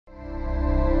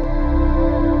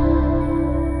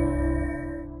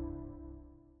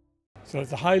So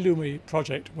the High-Lumi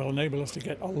project will enable us to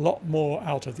get a lot more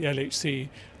out of the LHC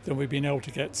than we've been able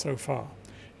to get so far.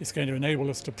 It's going to enable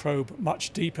us to probe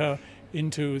much deeper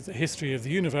into the history of the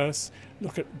universe,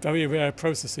 look at very rare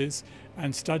processes,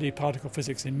 and study particle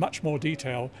physics in much more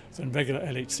detail than regular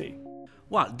LHC.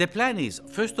 Well, the plan is,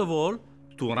 first of all,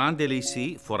 to run the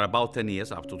LHC for about 10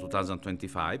 years, up to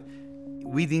 2025,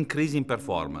 with increasing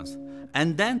performance.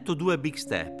 And then to do a big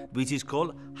step, which is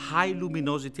called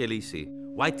High-Luminosity LHC.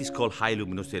 Why it is called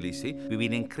High-Luminosity LHC? We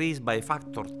will increase by a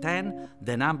factor 10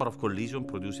 the number of collisions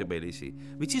produced by LHC,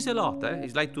 which is a lot.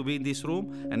 It's like to be in this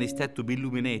room and instead to be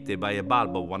illuminated by a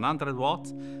bulb of 100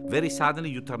 watts, very suddenly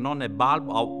you turn on a bulb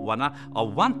of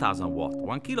 1,000 watts,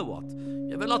 1 kilowatt.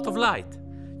 You have a lot of light.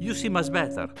 You see much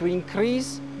better. To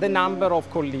increase the number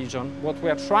of collisions, what we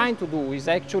are trying to do is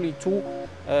actually to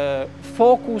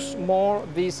focus more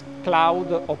this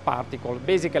cloud of particles.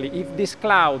 Basically, if this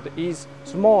cloud is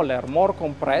smaller, more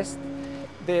compressed,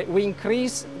 we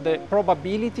increase the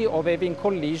probability of having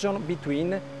collision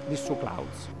between these two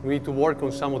clouds. We need to work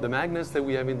on some of the magnets that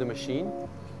we have in the machine,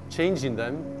 changing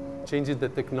them, changing the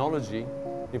technology,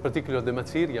 in particular the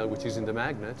material which is in the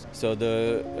magnets. So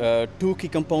the two key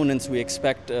components we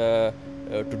expect to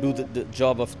do the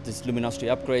job of these luminosity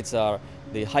upgrades are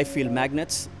the high field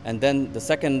magnets, and then the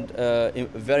second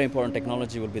very important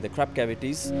technology will be the crab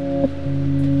cavities.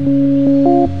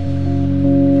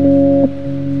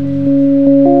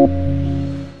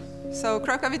 So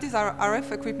crab cavities are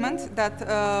RF equipment that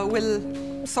will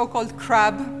so-called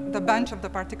crab the bunch of the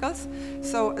particles.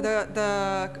 So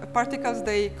the particles,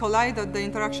 they collide at the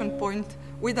interaction point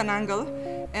with an angle,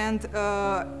 and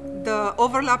the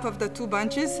overlap of the two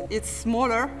bunches is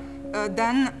smaller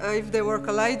than if they were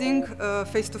colliding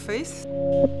face to face.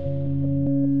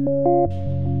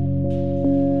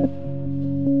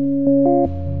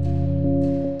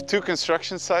 Two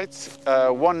construction sites,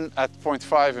 one at point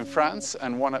 5 in France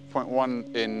and one at point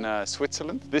 1 in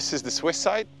Switzerland. This is the Swiss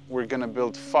site. We're going to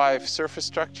build 5 surface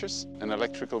structures, an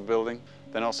electrical building,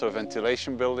 then also a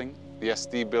ventilation building, the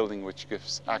SD building which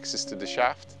gives access to the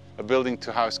shaft, a building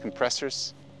to house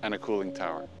compressors, and a cooling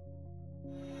tower.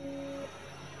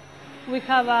 We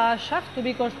have a shaft to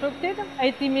be constructed,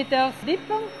 80 meters deep,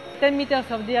 10 meters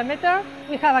of diameter.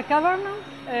 We have a cavern,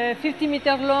 50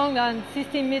 meters long and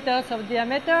 16 meters of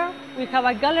diameter. We have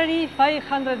a gallery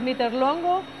 500 meters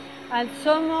long and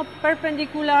some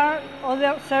perpendicular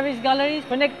other service galleries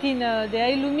connecting the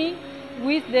High-Lumi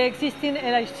with the existing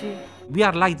LHC. We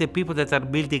are like the people that are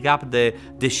building up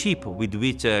the ship with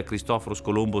which Christopher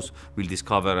Columbus will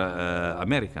discover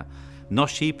America. No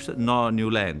ships, no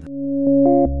new land.